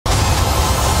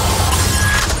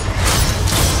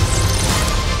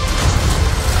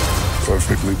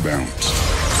perfectly balanced,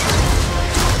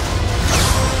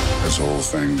 as all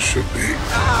things should be.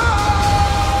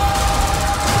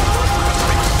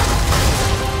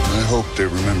 I hope they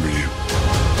remember you.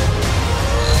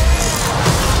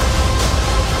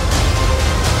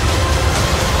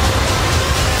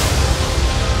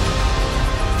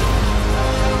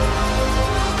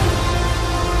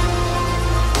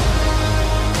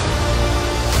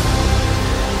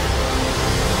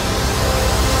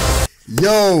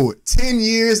 Yo, 10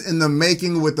 years in the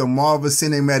making with the Marvel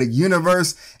Cinematic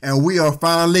Universe, and we are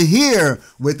finally here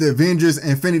with the Avengers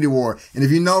Infinity War. And if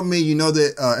you know me, you know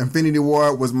that Infinity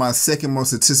War was my second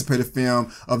most anticipated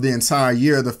film of the entire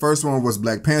year. The first one was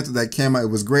Black Panther that came out.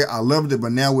 It was great. I loved it,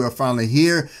 but now we are finally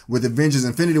here with Avengers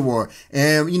Infinity War.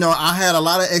 And, you know, I had a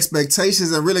lot of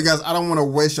expectations, and really, guys, I don't want to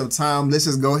waste your time. Let's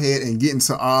just go ahead and get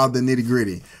into all the nitty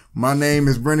gritty. My name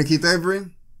is Brendan Keith Avery,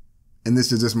 and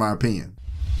this is just my opinion.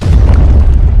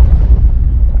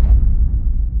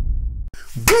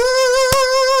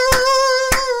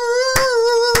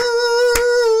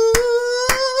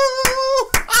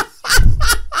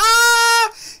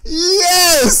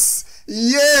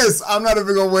 Yes, I'm not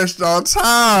even gonna waste y'all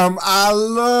time. I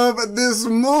love this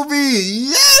movie.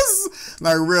 Yes,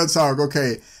 like real talk.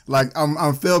 Okay, like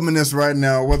I'm filming this right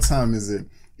now. What time is it?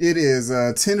 It is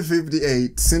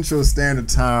 10:58 Central Standard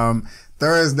Time.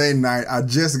 Thursday night. I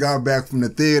just got back from the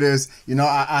theaters. You know,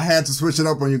 I had to switch it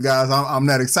up on you guys. I'm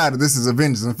that excited. This is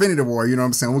Avengers Infinity War. You know what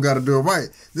I'm saying? We got to do it right.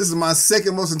 This is my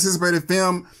second most anticipated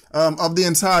film of the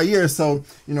entire year. So,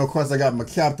 you know, of course, I got my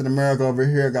Captain America over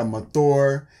here. I got my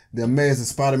Thor, the Amazing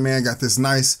Spider-Man. Got this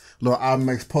nice little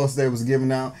IMAX poster they was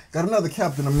giving out. Got another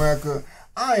Captain America,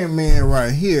 Iron Man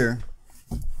right here.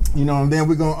 You know, and then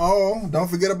we're going, oh, don't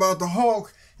forget about the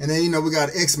Hulk. And then, you know, we got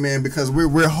X-Men because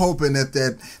we're hoping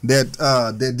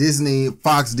that Disney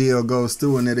Fox deal goes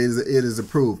through and that it is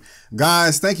approved.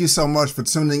 Guys, thank you so much for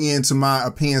tuning in to my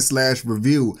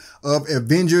opinion/review of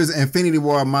Avengers Infinity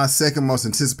War, my second most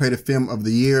anticipated film of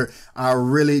the year. I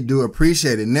really do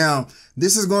appreciate it. Now,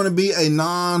 this is going to be a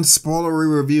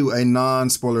non-spoilery review, I'm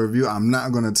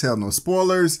not going to tell no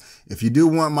spoilers. If you do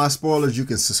want my spoilers, you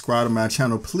can subscribe to my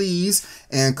channel, please,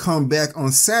 and come back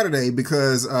on Saturday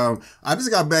because I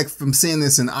just got back from seeing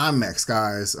this in IMAX,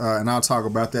 guys, and I'll talk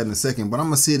about that in a second. But I'm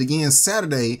going to see it again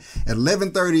Saturday at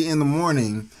 11:30 in the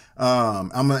morning. I'm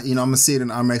gonna see it in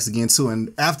IMAX again too,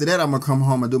 and after that, I'm gonna come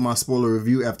home and do my spoiler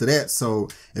review after that. So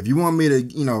if you want me to,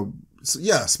 you know,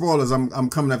 yeah, spoilers, I'm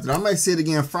coming after that. I might see it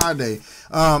again Friday.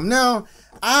 Now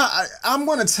I'm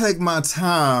gonna take my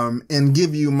time and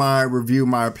give you my review,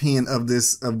 my opinion of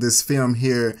this film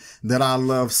here that I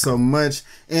love so much.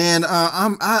 And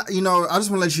I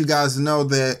just want to let you guys know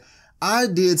that I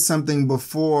did something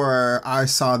before I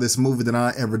saw this movie that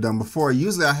I ever done before.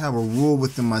 Usually I have a rule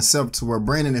within myself to where,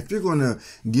 Brandon, if you're going to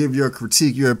give your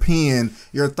critique, your opinion,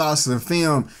 your thoughts of the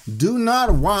film, do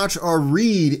not watch or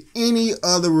read any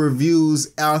other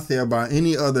reviews out there by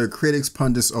any other critics,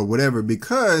 pundits, or whatever,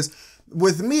 because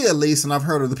with me at least, and I've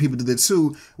heard other people do that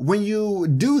too, when you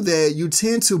do that, you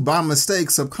tend to, by mistake,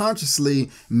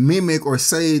 subconsciously mimic or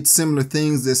say similar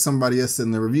things that somebody else said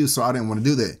in the review, so I didn't want to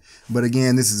do that. But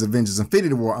again, this is Avengers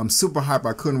Infinity War. I'm super hyped.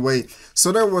 I couldn't wait.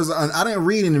 So there was, I didn't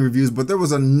read any reviews, but there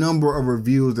was a number of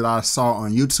reviews that I saw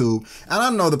on YouTube. And I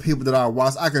know the people that I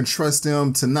watch, I can trust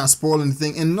them to not spoil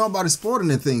anything, and nobody spoiled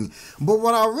anything. But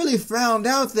what I really found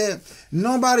out that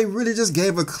nobody really just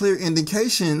gave a clear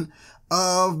indication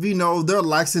of, you know, their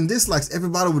likes and dislikes.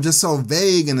 Everybody was just so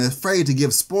vague and afraid to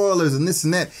give spoilers and this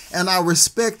and that. And I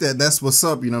respect that. That's what's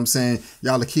up. You know what I'm saying?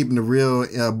 Y'all are keeping it real,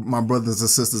 my brothers and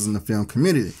sisters in the film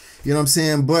community. You know what I'm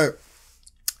saying? But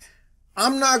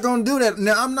I'm not going to do that.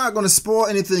 Now, I'm not going to spoil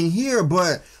anything here,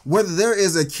 but whether there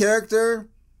is a character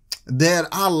that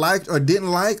I liked or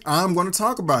didn't like, I'm going to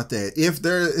talk about that. If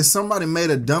there is somebody made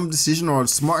a dumb decision or a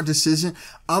smart decision,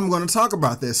 I'm going to talk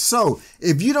about that. So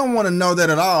if you don't want to know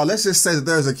that at all, let's just say that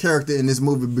there's a character in this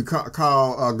movie called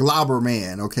Globber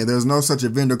Man. Okay, there's no such a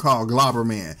vendor called Globber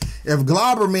Man. If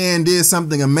Globber Man did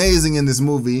something amazing in this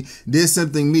movie, did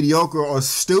something mediocre or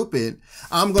stupid,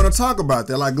 I'm going to talk about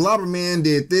that. Like, Globber Man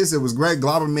did this, it was great.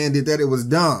 Globber Man did that, it was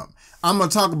dumb. I'm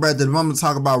going to talk about that. I'm going to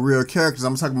talk about real characters.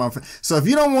 I'm talking about. So if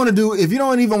you don't want to do, if you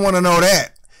don't even want to know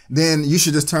that, then you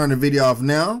should just turn the video off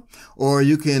now, or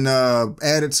you can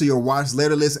add it to your watch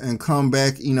later list and come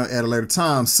back, you know, at a later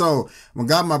time. So I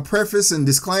got my preface and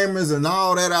disclaimers and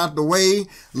all that out the way.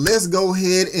 Let's go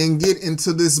ahead and get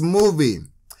into this movie.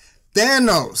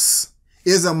 Thanos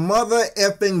is a mother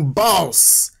effing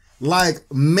boss. Like,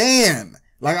 man,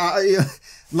 like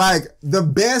Like the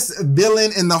best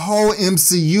villain in the whole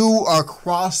MCU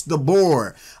across the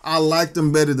board. I liked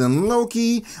him better than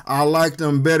Loki. I liked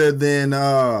him better than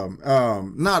not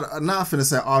finna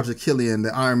say Audrey Killian,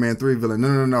 the Iron Man 3 villain.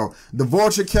 No. The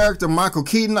Vulture character, Michael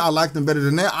Keaton, I liked him better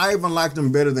than that. I even liked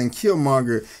him better than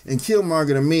Killmonger. And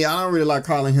Killmonger, to me, I don't really like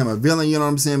calling him a villain, you know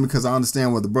what I'm saying? Because I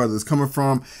understand where the brother is coming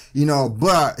from, you know,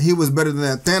 but he was better than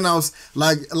that. Thanos,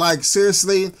 like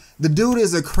seriously, the dude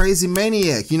is a crazy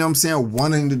maniac, you know what I'm saying?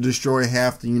 Wanting to destroy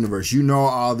half the universe. You know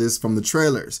all this from the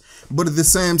trailers. But at the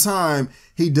same time,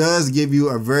 he does give you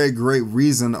a very great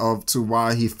reason of to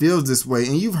why he feels this way.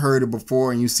 And you've heard it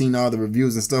before and you've seen all the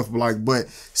reviews and stuff. But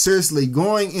seriously,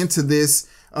 going into this,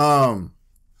 hold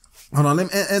on,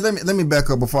 let me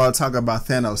back up before I talk about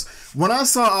Thanos. When I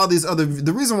saw all these other,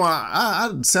 the reason why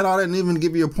I said all that and even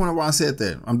give you a point of why I said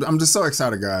that. I'm just so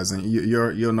excited, guys, and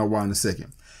you'll know why in a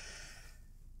second.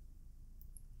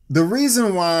 The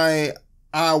reason why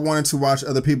I wanted to watch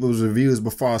other people's reviews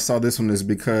before I saw this one is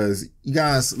because you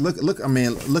guys look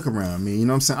around me. You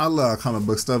know what I'm saying? I love comic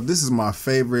book stuff. This is my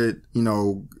favorite, you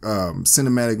know,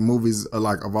 cinematic movies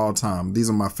like of all time. These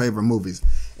are my favorite movies.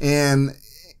 And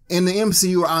in the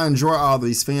MCU, I enjoy all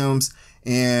these films.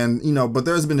 And, you know, but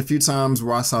there's been a few times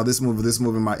where I saw this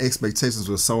movie, my expectations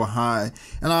were so high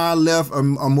and I left a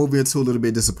movie or two a little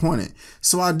bit disappointed.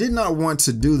 So I did not want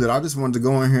to do that. I just wanted to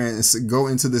go in here and go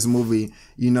into this movie,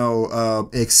 you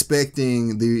know,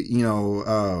 expecting the, you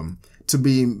know, to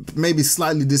be maybe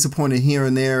slightly disappointed here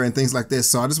and there and things like this.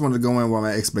 So I just wanted to go in with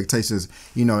my expectations,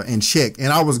 you know, in check.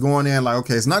 And I was going in like,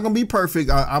 okay, it's not going to be perfect.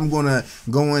 I'm going to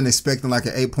go in expecting like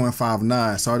an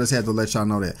 8.59. So I just had to let y'all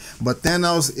know that. But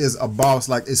Thanos is a boss.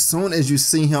 Like as soon as you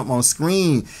see him on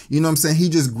screen, you know what I'm saying? He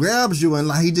just grabs you and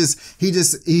like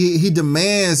he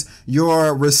demands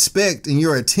your respect and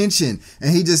your attention.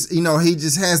 And he just, you know, he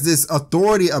just has this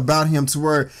authority about him to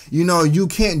where, you know, you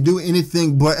can't do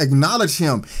anything but acknowledge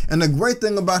him. And the great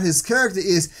thing about his character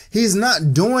is he's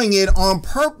not doing it on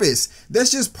purpose.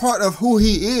 That's just part of who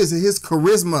he is, his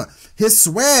charisma, his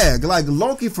swag. Like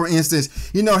Loki, for instance,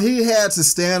 you know, he had to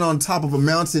stand on top of a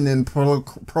mountain and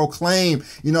proclaim,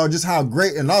 you know, just how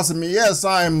great and awesome he is. Yes,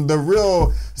 I am the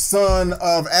real son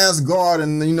of Asgard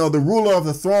and, you know, the ruler of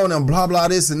the throne and blah, blah,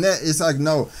 this and that. It's like,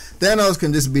 no, Thanos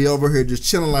can just be over here just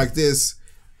chilling like this.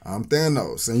 I'm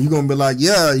Thanos. And you're going to be like,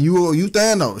 yeah, you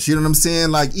Thanos. You know what I'm saying?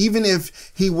 Like, even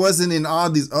if he wasn't in all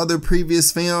these other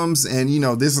previous films and, you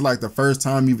know, this is like the first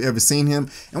time you've ever seen him.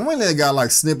 And when they got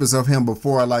like snippets of him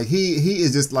before, like he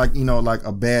is just like, you know, like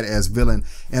a badass villain.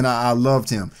 And I loved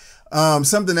him.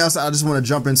 Something else I just want to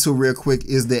jump into real quick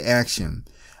is the action.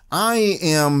 I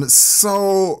am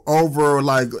so over,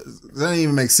 like, that doesn't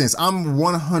even make sense. I'm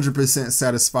 100%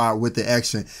 satisfied with the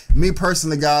action. Me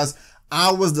personally, guys,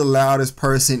 I was the loudest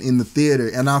person in the theater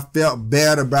and I felt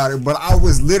bad about it, but I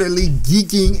was literally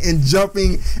geeking and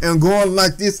jumping and going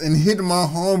like this and hitting my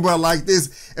homebrew like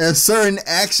this at certain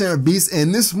action beats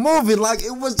in this movie. Like,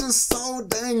 it was just so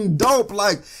dang dope.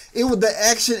 Like, the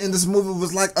action in this movie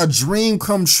was like a dream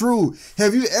come true.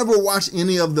 Have you ever watched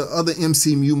any of the other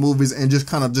MCU movies and just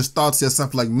kind of just thought to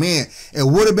yourself like, man, it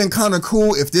would have been kind of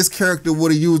cool if this character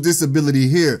would have used this ability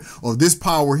here or this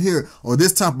power here or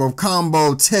this type of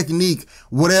combo technique,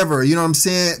 whatever, you know what I'm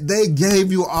saying? They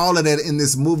gave you all of that in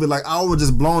this movie. Like, I was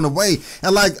just blown away.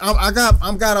 And like, I got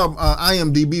a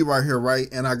IMDb right here, right?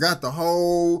 And I got the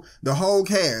whole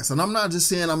cast. And I'm not just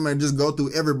saying I'm gonna just go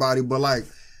through everybody, but like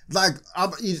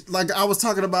I was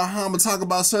talking about how I'm gonna talk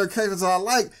about certain characters I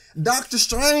like. Doctor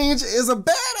Strange is a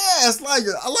badass. Like,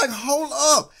 hold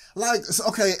up. Like,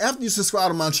 okay, after you subscribe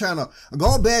to my channel,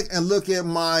 go back and look at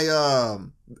my,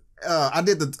 I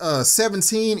did the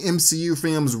 17 MCU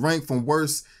films ranked from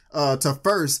worst to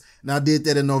first, and I did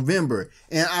that in November.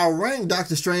 And I ranked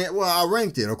Doctor Strange, well, I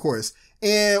ranked it, of course.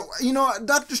 And, you know,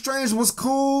 Doctor Strange was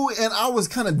cool, and I was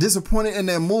kind of disappointed in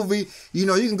that movie. You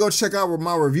know, you can go check out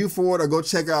my review for it or go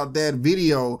check out that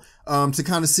video to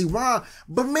kind of see why.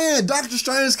 But man, Doctor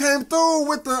Strange came through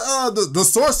with the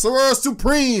Sorcerer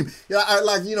Supreme. Yeah,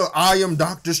 I am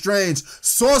Doctor Strange,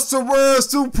 Sorcerer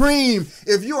Supreme.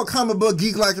 If you're a comic book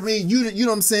geek like me, you know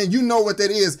what I'm saying? You know what that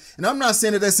is. And I'm not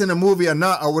saying that that's in the movie or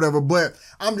not or whatever, but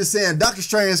I'm just saying Doctor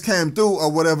Strange came through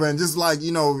or whatever, and just like,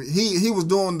 you know, he was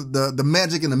doing the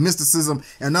magic and the mysticism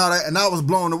and all that, and I was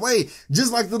blown away.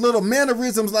 Just like the little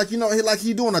mannerisms, like, you know,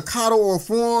 he doing a kata or a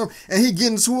form, and he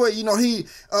getting to it, you know, he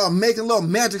making little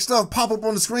magic stuff pop up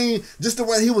on the screen, just the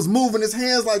way he was moving his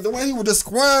hands, like the way he was just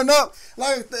squaring up,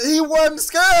 like he wasn't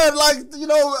scared, like, you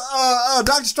know,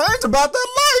 Doctor Strange about that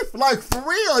life, like for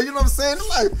real, you know what I'm saying?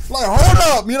 Like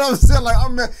hold up, you know what I'm saying? Like,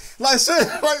 I'm like, shit,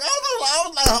 like, I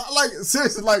was like,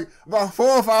 seriously, like about 4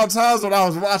 or 5 times when I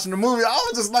was watching the movie, I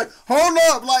was just like, hold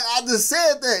up, like I just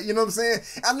said that, you know what I'm saying?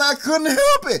 And I couldn't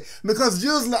help it, because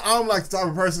usually I'm like the type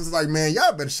of person that's like, man,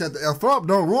 y'all better shut the F up,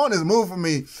 don't ruin this movie for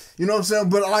me, you know what I'm saying?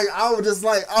 But like, I was just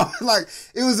like,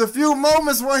 it was a few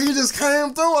moments where he just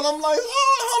came through, and I'm like,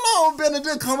 oh, hold on,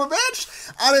 Benedict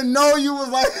Cumberbatch, I didn't know you was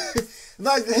like,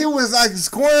 like he was like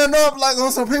squaring up like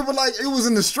on some people, like it was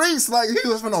in the streets, like he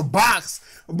was in a box,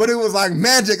 but it was like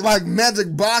magic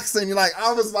boxing. Like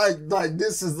I was like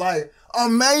this is like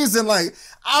amazing. Like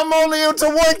I'm only into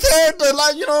one character,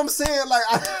 like you know what I'm saying. Like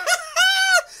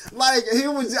like he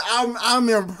was, I'm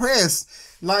impressed.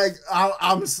 Like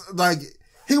I'm like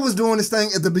he was doing this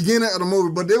thing at the beginning of the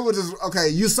movie, but it was just okay.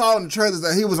 You saw in the trailers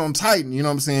that he was on Titan. You know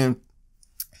what I'm saying.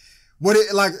 What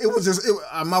it like? It was just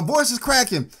my voice is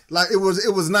cracking. Like it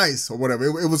was nice or whatever.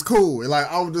 It was cool. Like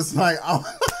I was just like,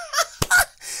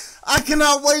 I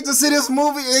cannot wait to see this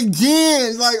movie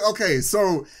again. Like okay,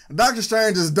 so Doctor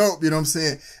Strange is dope. You know what I'm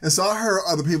saying? And so I heard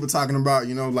other people talking about,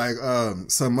 you know, like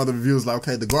some other reviews like,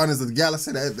 okay, the Guardians of the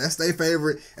Galaxy, that's their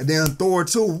favorite, and then Thor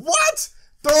 2. What?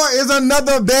 Thor is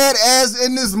another badass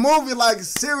in this movie. Like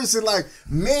seriously, like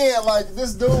man, like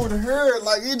this dude here,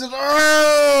 like he just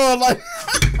like.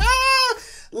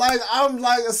 Like I'm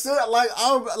like it's like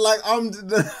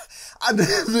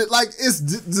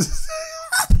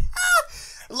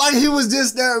he was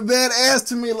just that badass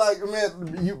to me. Like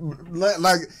man, you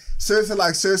like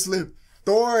seriously,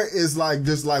 Thor is like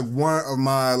just like one of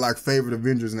my like favorite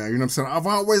Avengers now. You know what I'm saying? I've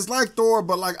always liked Thor,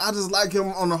 but like I just like him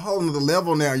on a whole nother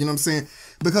level now. You know what I'm saying?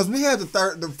 Because we had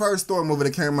the first Thor movie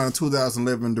that came out in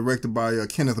 2011, directed by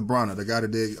Kenneth Branagh, the guy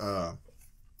that did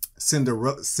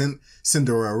Cinderella,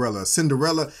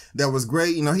 that was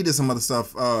great. You know, he did some other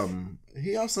stuff.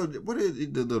 He also, what did he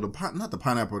do? Not the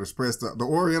Pineapple Express, the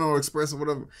Oriental Express or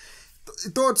whatever.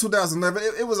 Thor 2011,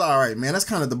 it was all right, man. That's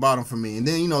kind of the bottom for me. And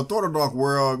then, you know, Thor the Dark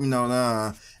World, you know,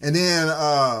 and then,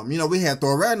 you know, we had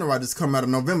Thor Ragnarok just come out in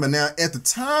November. Now, at the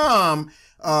time,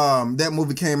 that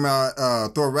movie came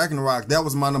out, Thor Ragnarok, that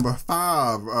was my number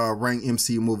 5 ranked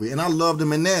MCU movie. And I loved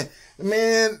him in that.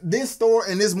 Man, this Thor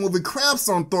in this movie craps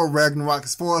on Thor Ragnarok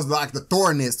as far as like the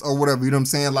Thorness or whatever, you know what I'm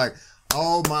saying? Like,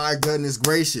 oh my goodness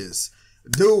gracious.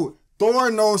 Dude, Thor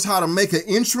knows how to make an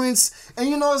entrance. And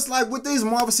you know, it's like with these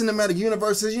Marvel Cinematic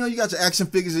Universes, you know, you got your action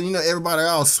figures and you know, everybody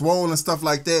all swollen and stuff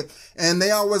like that. And they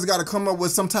always got to come up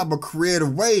with some type of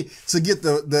creative way to get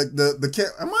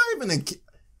the am I even in,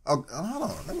 oh, hold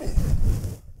on, I'm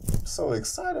so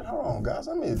excited. Hold on, guys.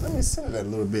 Let me send that a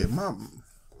little bit.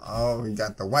 Oh, you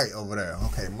got the white over there.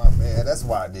 Okay, my bad. That's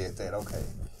why I did that. Okay.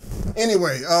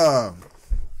 Anyway,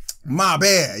 my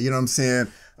bad. You know what I'm saying?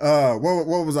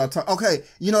 What was I talking? Okay,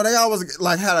 you know, they always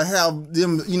like had to have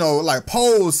them, you know, like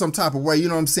pose some type of way. You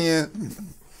know what I'm saying?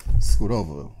 Scoot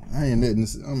over. I ain't letting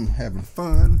this. I'm having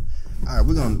fun. All right,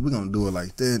 we're gonna do it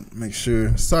like that. Make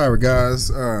sure. Sorry, guys.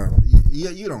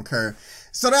 Yeah, you don't care.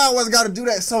 So they always got to do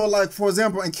that. So, like for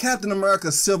example, in Captain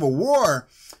America: Civil War,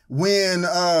 when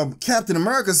Captain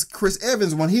America's Chris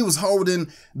Evans, when he was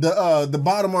holding the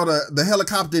bottom of the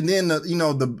helicopter and then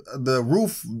the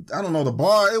roof, I don't know, the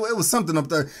bar, it was something up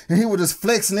there, and he was just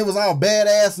flexing. It was all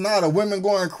badass, and all the women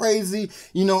going crazy,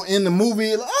 you know, in the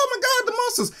movie. Like, oh my God, the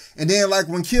muscles. And then like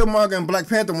when Killmonger and Black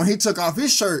Panther, when he took off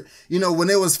his shirt, you know, when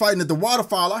they was fighting at the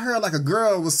waterfall, I heard like a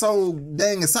girl was so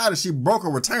dang excited she broke her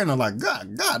retainer. Like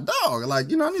God dog,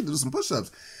 like, you know, I need to do some push-ups.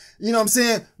 You know what I'm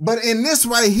saying? But in this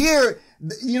right here,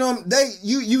 you know,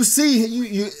 you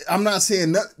see, I'm not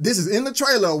saying that this is in the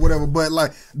trailer or whatever, but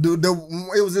like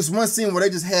it was this one scene where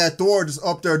they just had Thor just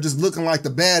up there just looking like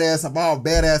the badass of all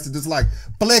badasses, just like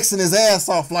flexing his ass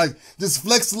off, like just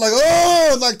flexing like,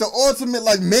 oh, like the ultimate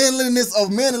like manliness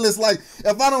of manliness. Like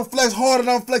if I don't flex harder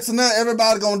than I'm flexing now,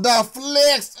 everybody gonna die.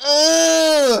 Flex.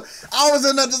 I was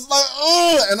in there just like,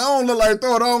 and I don't look like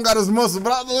Thor, I don't got his muscle,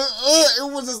 but I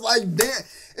it was just like that.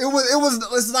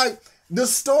 It's like the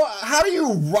story. How do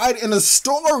you write in a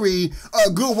story a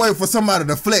good way for somebody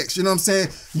to flex? You know what I'm saying?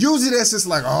 Usually that's just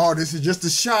like, oh, this is just a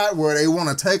shot where they want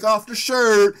to take off the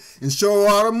shirt and show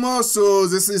all the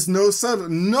muscles. This is no substance.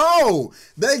 No,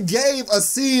 they gave a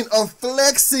scene of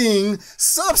flexing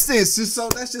substance. So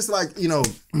that's just like, you know,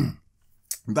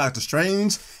 Doctor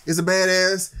Strange is a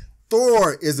badass.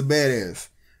 Thor is a badass.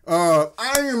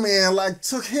 Iron Man like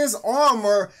took his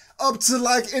armor up to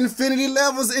like infinity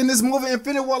levels in this movie,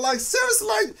 Infinity War. Like seriously,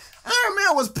 like Iron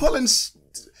Man was pulling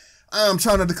I'm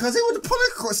trying to, because he was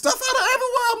pulling stuff out of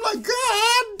everywhere. I'm like,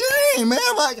 God dang, man.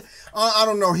 Like, I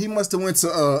don't know. He must have went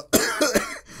to,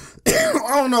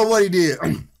 I don't know what he did.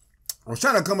 I was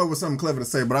trying to come up with something clever to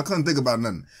say, but I couldn't think about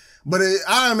nothing. But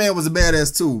Iron Man was a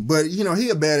badass too. But, you know, he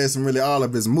a badass in really all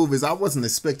of his movies. I wasn't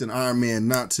expecting Iron Man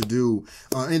not to do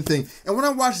anything. And when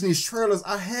I'm watching these trailers,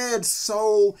 I had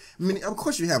so many, of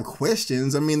course you have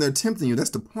questions. I mean, they're tempting you. That's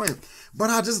the point.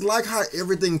 But I just like how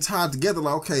everything tied together.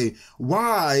 Like, okay,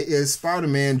 why is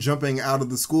Spider-Man jumping out of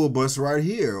the school bus right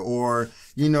here? Or,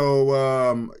 you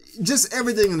know, just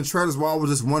everything in the trailers where I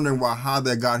was just wondering how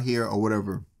that got here or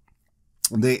whatever.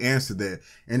 They answered that,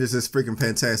 and it's just freaking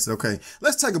fantastic. Okay,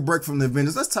 let's take a break from the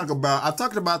Avengers. Let's talk about, I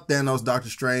talked about Thanos, Doctor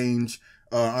Strange,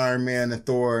 Iron Man, and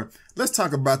Thor. Let's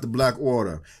talk about the Black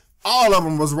Order. All of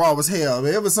them was raw as hell.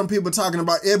 There was some people talking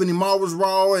about Ebony Maw was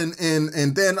raw, and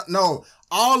then, no,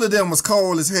 all of them was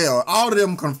cold as hell. All of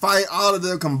them can fight, all of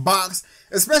them can box,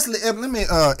 especially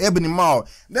Ebony Maw.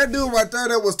 That dude right there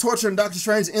that was torturing Doctor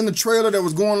Strange in the trailer that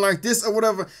was going like this or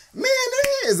whatever, man,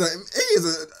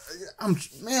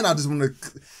 I just want to,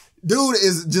 dude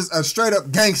is just a straight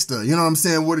up gangster, you know what I'm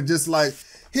saying? What it just like,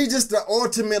 he just the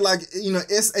ultimate, like, you know,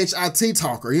 SHIT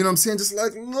talker, you know what I'm saying? Just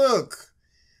like, look,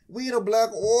 we the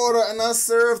Black Order and I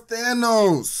serve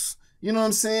Thanos. You know what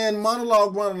I'm saying?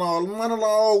 Monologue,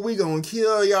 we gonna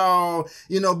kill y'all.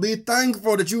 You know, be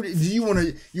thankful that you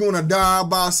wanna die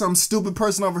by some stupid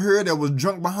person over here that was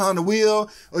drunk behind the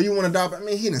wheel, or you wanna die by, I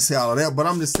mean, he didn't say all of that, but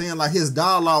I'm just saying, like, his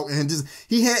dialogue, and just,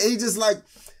 he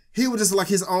was just like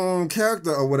his own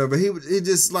character or whatever. He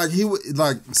was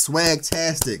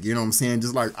swag-tastic, you know what I'm saying?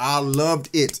 Just like, I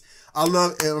loved it. I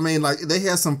mean, like, they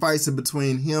had some fights in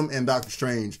between him and Doctor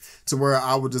Strange to where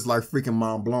I was just like freaking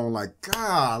mind blown. Like,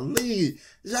 golly,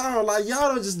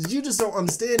 y'all just don't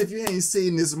understand if you ain't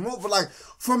seen this movie. Like,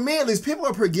 for me at least, people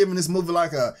are giving this movie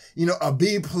like a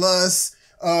B+.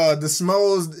 The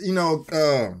Smoes, you know,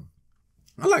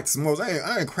 I like the Smoes.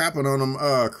 I ain't crapping on them.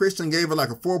 Christian gave it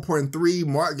like a 4.3.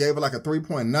 Mark gave it like a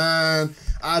 3.9.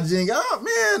 I just,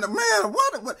 man,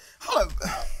 what? Hold up.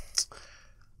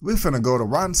 We finna go to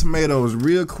Rotten Tomatoes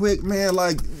real quick, man.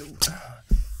 Like,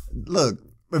 look,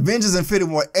 Avengers Infinity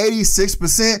War,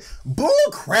 86%. Bull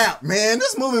crap, man.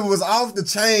 This movie was off the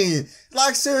chain.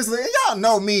 Like, seriously, y'all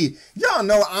know me. Y'all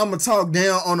know I'ma talk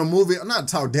down on a movie. Not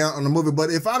talk down on a movie, but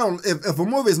if a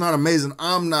movie is not amazing,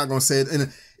 I'm not gonna say it.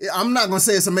 And I'm not gonna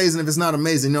say it's amazing if it's not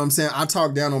amazing. You know what I'm saying? I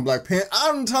talk down on Black Panther.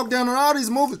 I don't talk down on all these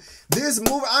movies. This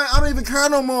movie, I don't even care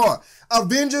no more.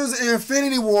 Avengers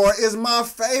Infinity War is my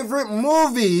favorite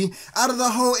movie out of the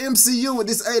whole MCU with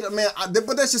this 8, man.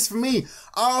 But that's just for me.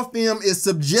 All film is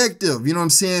subjective, you know what I'm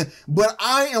saying? But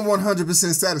I am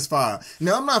 100% satisfied.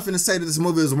 Now, I'm not finna say that this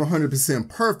movie is 100%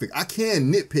 perfect. I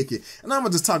can nitpick it. And I'm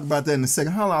gonna just talk about that in a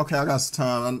second. Hold on, okay, I got some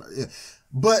time.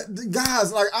 But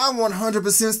guys, like, I'm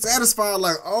 100% satisfied.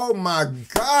 Like, oh my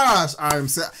gosh,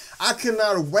 I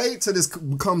cannot wait till this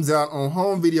comes out on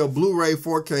home video, Blu-ray,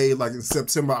 4K, like in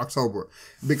September, October,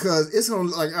 because it's gonna,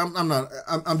 like,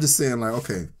 I'm just saying, like,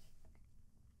 okay.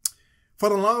 For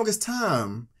the longest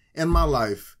time in my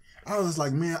life, I was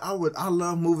like, man, I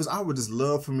love movies. I would just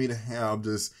love for me to have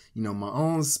just, you know, my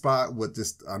own spot with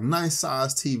just a nice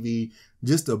size TV,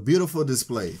 just a beautiful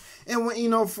display. And when, you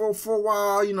know, for a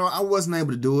while, you know, I wasn't able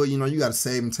to do it. You know, you got to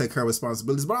save and take care of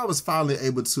responsibilities, but I was finally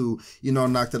able to, you know,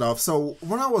 knock that off. So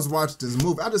when I was watching this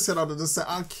movie, I just said all of this,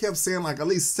 I kept saying like at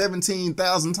least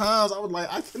 17,000 times. I was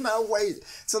like, I cannot wait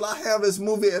till I have this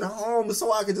movie at home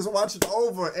so I can just watch it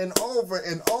over and over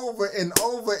and over and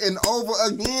over and over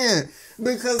again.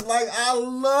 Because, like, I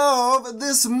love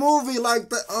this movie.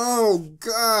 Like, oh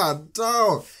God,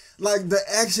 dog. Like, the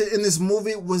action in this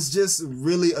movie was just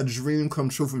really a dream come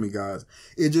true for me, guys.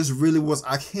 It just really was.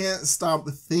 I can't stop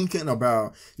thinking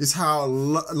about just how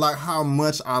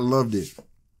much I loved it.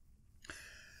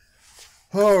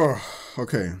 Oh,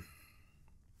 okay.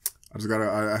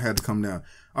 I had to come down.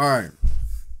 All right.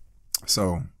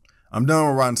 So, I'm done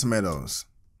with Rotten Tomatoes.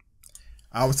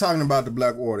 I was talking about the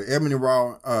Black Order. Ebony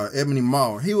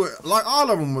Maw. He was, like,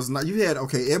 all of them was not, you had,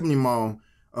 okay, Ebony Maw.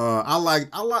 I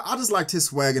just liked his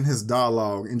swag and his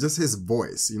dialogue and just his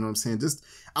voice. You know what I'm saying? Just,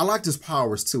 I liked his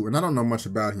powers too. And I don't know much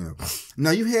about him.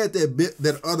 Now you had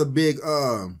that other big,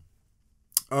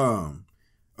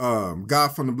 guy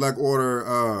from the Black Order,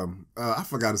 I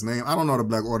forgot his name. I don't know the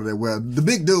Black Order that well. The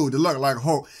big dude that looked like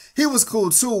Hulk. He was cool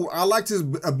too. I liked his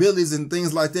abilities and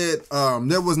things like that.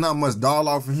 There was not much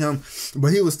dialogue from him,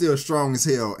 but he was still strong as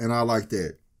hell, and I liked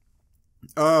that.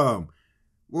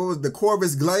 What was the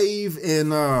Corvus Glaive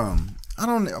and I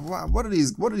don't know what are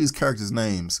these characters'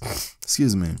 names?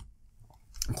 Excuse me.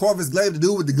 Corvus Glaive, the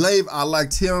dude with the glaive, I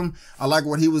liked him. I like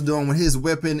what he was doing with his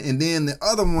weapon. And then the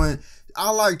other one, I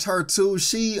liked her too.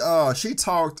 She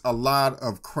talked a lot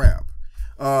of crap.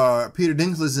 Peter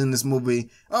Dinklage in this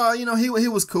movie, he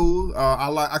was cool.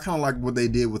 I kind of like what they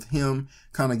did with him.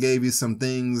 Kind of gave you some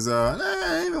things. I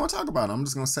ain't even want to talk about it. I'm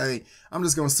just gonna say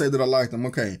that I liked them.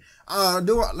 Okay.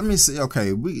 Let me see.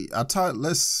 Okay,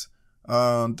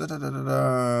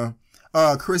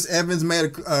 Chris Evans made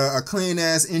a clean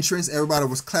ass entrance. Everybody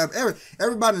was clapping.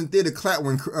 Everybody in the theater clapped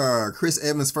when Chris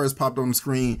Evans first popped on the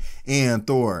screen, and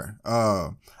Thor.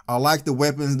 I like the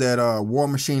weapons that War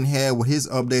Machine had with his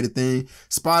updated thing.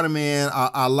 Spider-Man,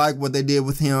 I like what they did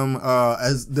with him.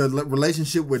 As the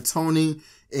relationship with Tony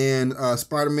and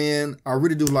Spider-Man, I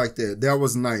really do like that. That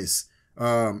was nice.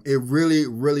 It really,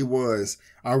 really was.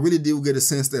 I really do get a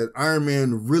sense that Iron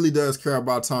Man really does care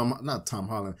about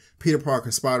Peter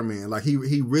Parker, Spider-Man. Like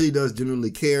he really does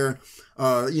genuinely care.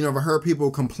 I've heard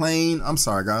people complain. I'm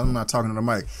sorry, guys, I'm not talking to the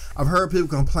mic. I've heard people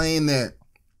complain that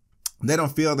they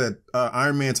don't feel that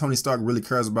Iron Man, Tony Stark, really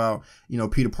cares about,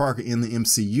 Peter Parker in the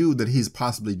MCU, that he's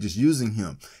possibly just using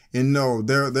him. And no,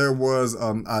 there was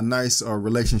a nice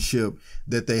relationship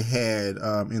that they had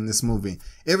in this movie.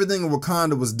 Everything in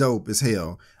Wakanda was dope as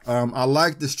hell. I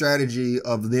like the strategy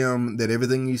of them, that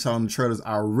everything you saw in the trailers,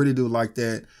 I really do like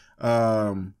that.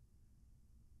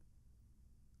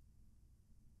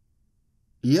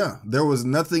 Yeah, there was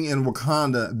nothing in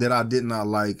Wakanda that I did not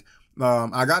like.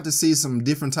 I got to see some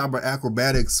different type of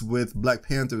acrobatics with Black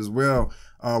Panther as well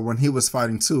when he was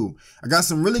fighting too. I got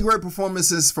some really great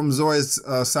performances from Zoe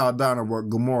Saldana with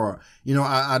Gamora.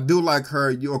 I do like her.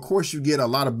 Of course, you get a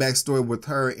lot of backstory with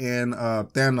her and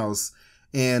Thanos,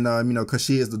 and because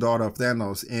she is the daughter of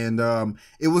Thanos, and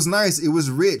it was nice. It was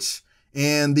rich,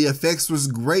 and the effects was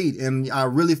great, and I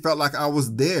really felt like I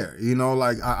was there.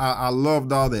 I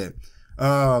loved all that.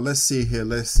 Let's see here.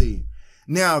 Let's see.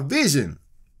 Now, Vision.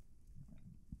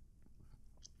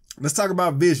 Let's talk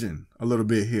about Vision a little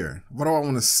bit here. What do I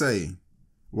want to say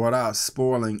without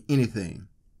spoiling anything?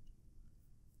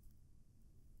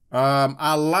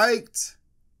 I liked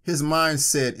his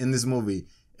mindset in this movie.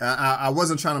 I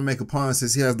wasn't trying to make a pun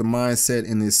since he has the mindset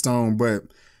in his stone, but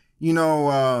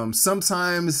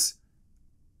sometimes,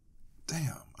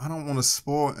 damn, I don't want to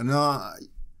spoil.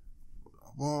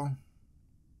 Well,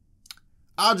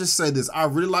 I'll just say this: I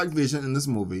really like Vision in this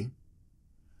movie,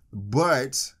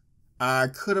 but I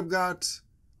could have got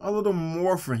a little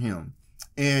more for him.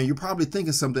 And you're probably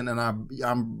thinking something, and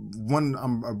I'm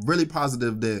really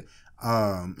positive that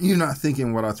you're not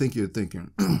thinking what I think you're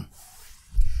thinking.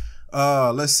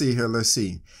 Let's see here. Let's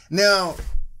see. Now,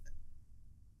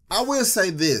 I will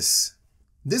say this.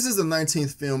 This is the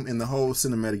 19th film in the whole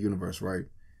cinematic universe, right?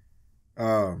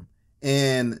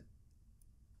 And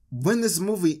when this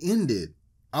movie ended,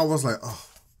 I was like, oh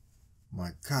my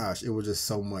gosh, it was just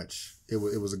so much. It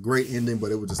was a great ending,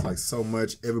 but it was just like so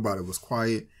much. Everybody was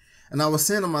quiet. And I was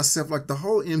saying to myself, like, the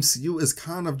whole MCU is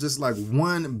kind of just like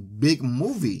one big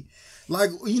movie. Like,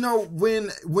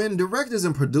 when directors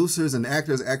and producers and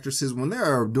actors, actresses, when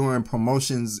they're doing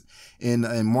promotions and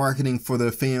marketing for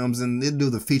their films, and they do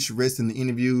the featurettes and the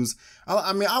interviews,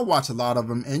 I watch a lot of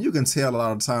them, and you can tell a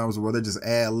lot of times where they're just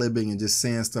ad-libbing and just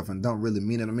saying stuff and don't really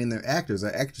mean it. They're actors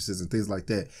or actresses and things like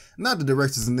that. Not the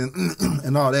directors and then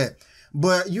and all that.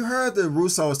 But you heard the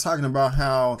Russos talking about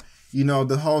how,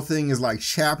 the whole thing is like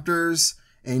chapters,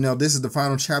 and this is the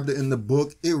final chapter in the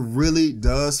book. It really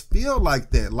does feel like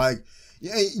that. Like,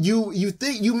 you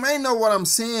think you may know what I'm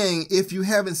saying if you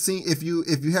haven't seen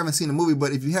the movie,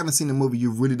 but if you haven't seen the movie, you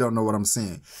really don't know what I'm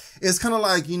saying. It's kind of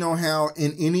like, how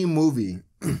in any movie,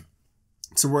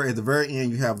 to where at the very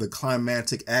end you have the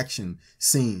climactic action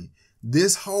scene.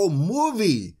 This whole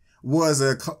movie was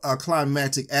a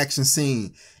climactic action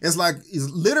scene. It's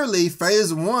literally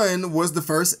phase 1 was the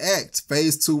first act.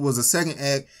 Phase 2 was the second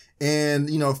act. And,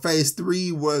 phase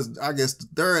 3 was, I guess, the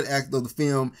third act of the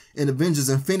film. And Avengers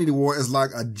Infinity War is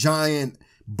like a giant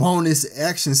bonus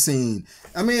action scene.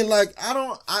 There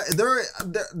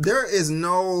is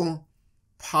no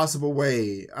possible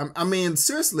way.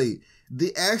 Seriously,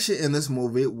 the action in this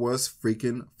movie was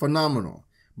freaking phenomenal.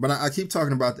 But I keep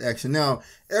talking about the action. Now,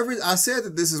 I said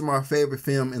that this is my favorite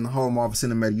film in the whole Marvel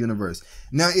Cinematic Universe.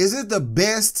 Now, is it the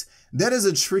best? That is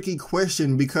a tricky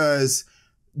question, because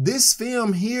this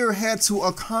film here had to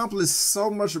accomplish so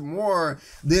much more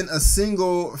than a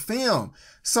single film.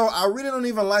 So I really don't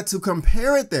even like to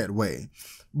compare it that way.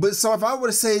 But so if I were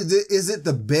to say, is it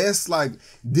the best? Like,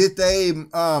 did they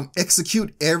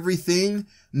execute everything?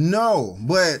 No.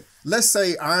 But let's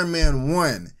say Iron Man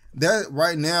 1. That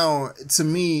right now, to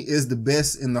me, is the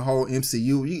best in the whole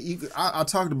MCU. I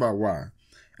talked about why.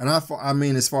 And I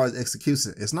mean, as far as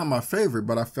execution, it's not my favorite,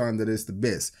 but I found that it's the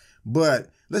best. But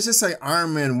let's just say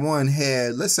Iron Man 1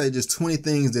 had, let's say, just 20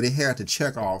 things that it had to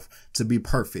check off to be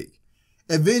perfect.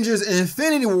 Avengers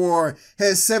Infinity War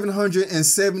had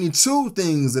 772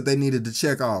 things that they needed to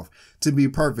check off to be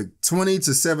perfect. 20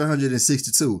 to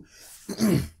 762.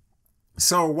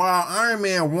 So while Iron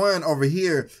Man 1 over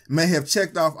here may have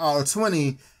checked off all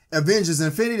 20, Avengers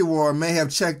Infinity War may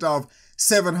have checked off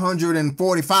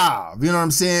 745. You know what I'm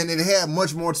saying? It had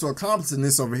much more to accomplish than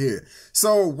this over here.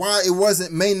 So while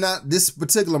this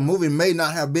particular movie may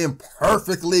not have been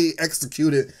perfectly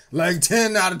executed, like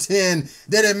 10 out of 10,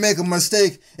 they didn't make a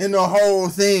mistake in the whole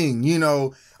thing. You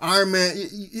know, Iron Man,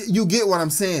 you get what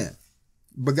I'm saying.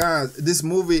 But guys, this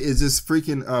movie is just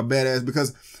freaking badass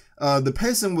because the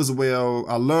pacing was well.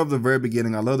 I love the very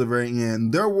beginning. I love the very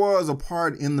end. There was a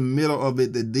part in the middle of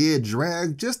it that did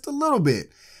drag just a little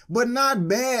bit, but not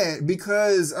bad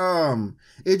because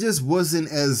it just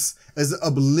wasn't as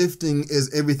uplifting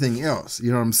as everything else.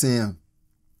 You know what I'm saying?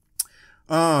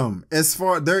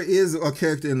 There is a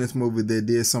character in this movie that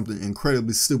did something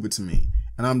incredibly stupid to me,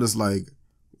 and I'm just like,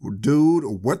 dude,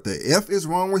 what the F is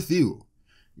wrong with you?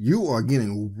 You are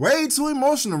getting way too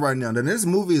emotional right now. Then this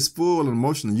movie is full of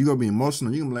emotional. You're going to be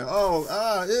emotional. You're going to be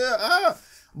like, yeah.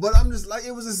 But I'm just like,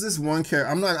 it was just this one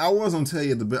character. I was going to tell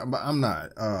you the bit, but I'm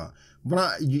not.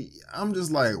 I'm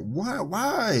just like,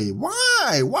 why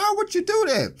would you do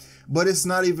that? But it's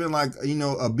not even like, you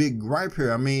know, a big gripe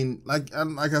here. I mean, like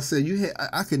I said,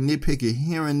 I could nitpick it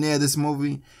here and there, this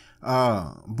movie.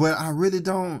 But I really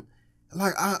don't,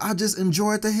 like, I just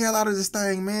enjoyed the hell out of this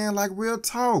thing, man. Like, real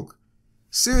talk.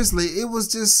 Seriously, it was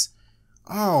just,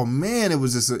 oh man, it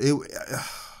was just,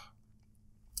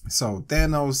 so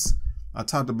Thanos, I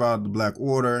talked about the Black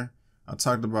Order. I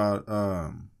talked about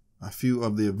a few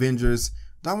of the Avengers.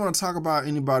 Don't want to talk about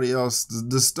anybody else.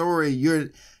 The story, you're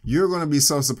going to be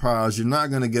so surprised. You're not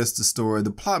going to guess the story.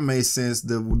 The plot made sense.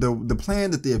 The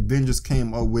plan that the Avengers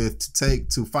came up with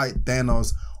to fight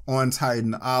Thanos on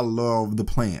Titan, I love the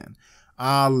plan.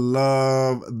 I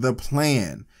love the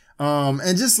plan.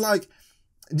 And just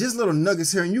little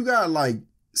nuggets here, and you got like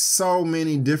so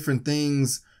many different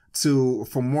things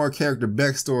for more character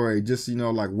backstory, just, you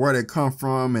know, like where they come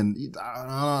from, and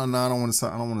I don't want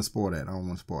to spoil that.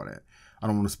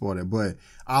 But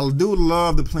I do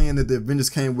love the plan that the Avengers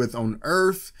came with on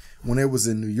Earth when it was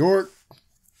in New York,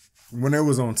 when it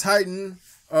was on Titan.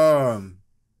 I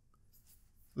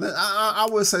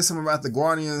would say something about the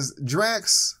Guardians.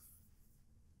 Drax,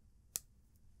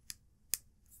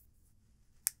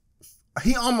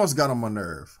 he almost got on my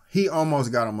nerve.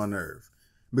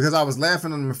 Because I was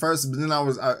laughing at him at first, but then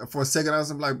for a second, I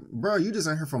was like, bro, you just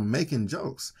ain't here from making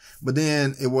jokes. But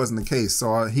then it wasn't the case.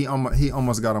 So he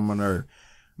almost got on my nerve.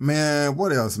 Man,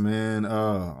 what else, man?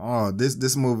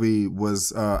 This movie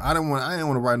was, I didn't want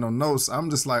to write no notes. I'm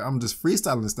just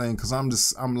freestyling this thing because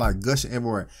I'm like gushing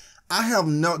everywhere.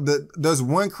 There's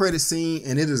one credit scene,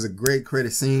 and it is a great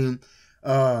credit scene.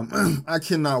 I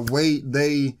cannot wait.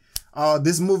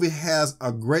 This movie has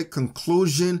a great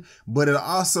conclusion, but it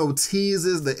also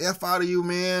teases the F out of you,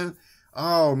 man.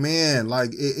 Oh man,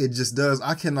 like it just does.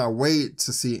 I cannot wait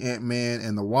to see Ant-Man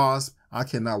and the Wasp. I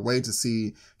cannot wait to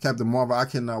see Captain Marvel. I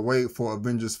cannot wait for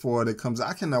Avengers 4 that comes out.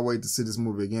 I cannot wait to see this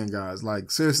movie again, guys. Like,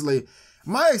 seriously,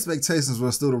 my expectations were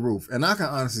through the roof. And I can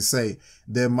honestly say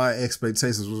that my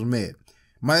expectations was met.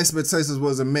 My expectations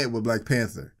wasn't met with Black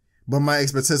Panther. But my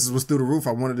expectations was through the roof.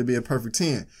 I wanted to be a perfect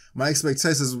 10. My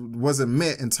expectations wasn't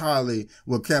met entirely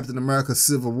with Captain America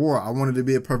Civil War. I wanted to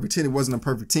be a perfect 10. It wasn't a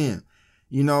perfect 10.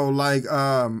 You know, like,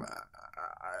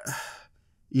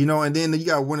 you know, and then you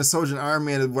got Winter Soldier and Iron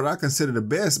Man is what I consider the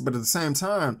best. But at the same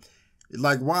time,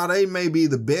 like, while they may be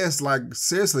the best, like,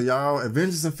 seriously, y'all,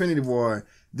 Avengers Infinity War,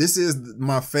 this is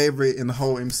my favorite in the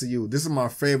whole MCU. This is my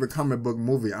favorite comic book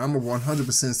movie. I'm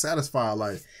 100% satisfied.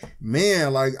 Like,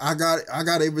 man, like, I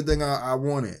got everything I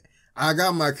wanted. I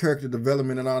got my character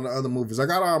development in all the other movies. I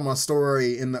got all my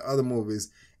story in the other movies.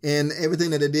 And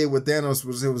everything that they did with Thanos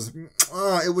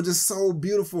it was just so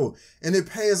beautiful. And it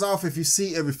pays off if you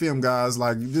see every film, guys.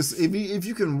 Like, just if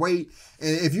you can wait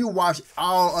and if you watch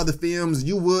all other films,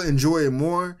 you will enjoy it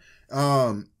more.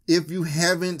 If you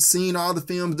haven't seen all the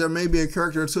films, there may be a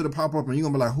character or two to pop up and you're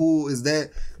gonna be like, who is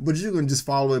that? But you can just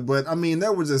follow it. But I mean,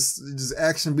 there was just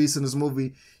action beats in this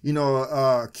movie. You know,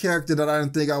 a character that I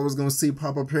didn't think I was gonna see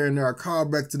pop up here and there. I call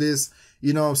back to this.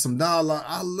 You know, some dialogue.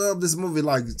 I love this movie.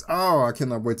 Like, oh, I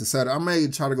cannot wait to Saturday. I may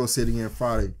try to go see it again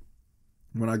Friday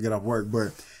when I get off work.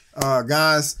 But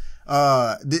guys,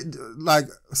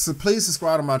 so please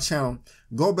subscribe to my channel.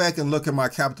 Go back and look at my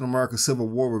Captain America Civil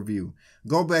War review.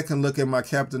 go back and look at my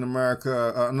Captain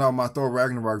America, my Thor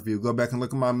Ragnarok review. Go back and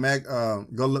look at my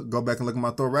go back and look at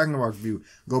my Thor Ragnarok review.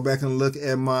 Go back and look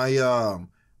at my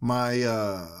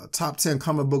top 10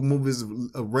 comic book movies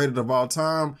rated of all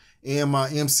time, and my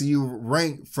MCU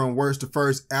rank from worst to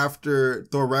first after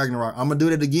Thor Ragnarok. I'm gonna do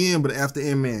that again, but after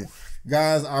Ant-Man.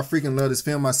 Guys, I freaking love this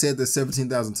film. I said this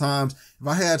 17,000 times. If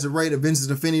I had to rate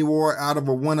Avengers Infinity War out of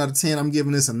a 1 out of 10, I'm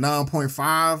giving this a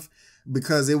 9.5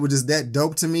 because it was just that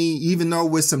dope to me, even though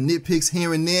with some nitpicks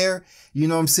here and there, you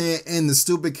know what I'm saying, and the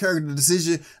stupid character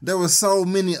decision, there were so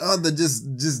many other just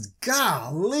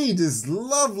golly, just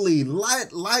lovely,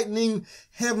 lightning,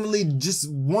 heavenly,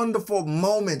 just wonderful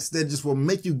moments that just will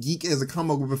make you geek as a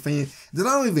comic book fan that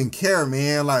I don't even care,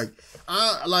 man.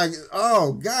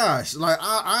 Oh gosh,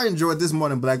 I enjoyed this more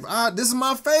than Black. This is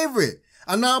my favorite.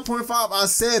 A 9.5, I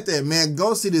said that, man.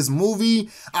 Go see this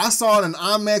movie. I saw it in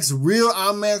IMAX, real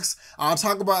IMAX. I'll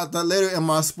talk about that later in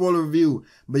my spoiler review.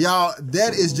 But y'all,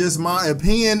 that is just my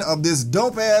opinion of this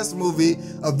dope-ass movie,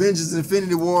 Avengers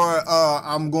Infinity War.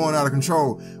 I'm going out of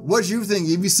control. What you think?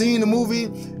 Have you seen the movie?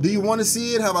 Do you want to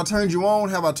see it? Have I turned you on?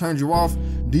 Have I turned you off?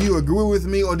 Do you agree with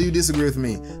me or do you disagree with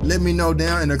me? Let me know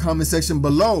down in the comment section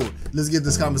below. Let's get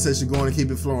this conversation going and keep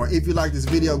it flowing. If you like this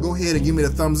video, go ahead and give me the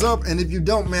thumbs up. And if you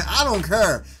don't, man, I don't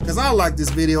care, because I like this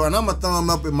video and I'm a thumb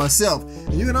up it myself.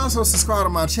 And you can also subscribe to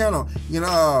my channel. You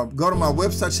know, go to my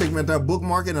website, check me out there,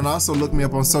 bookmark it, and also look me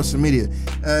up on social media.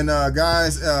 And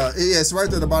guys, it's right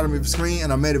there at the bottom of your screen,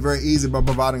 and I made it very easy by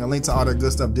providing a link to all that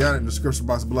good stuff down in the description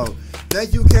box below.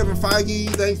 Thank you, Kevin Feige.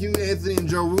 Thank you, Anthony and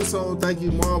Joe Russo. Thank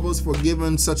you, Marvels, for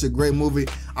giving such a great movie.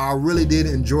 I really did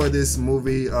enjoy this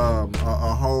movie a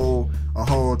whole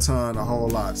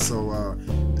lot. So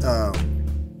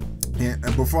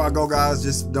and before I go, guys,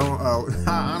 just don't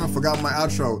I don't forgot my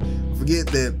outro. Forget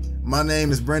that my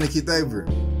name is Brandon Keith Avery,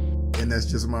 and that's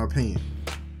just my opinion.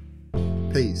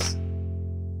 Peace.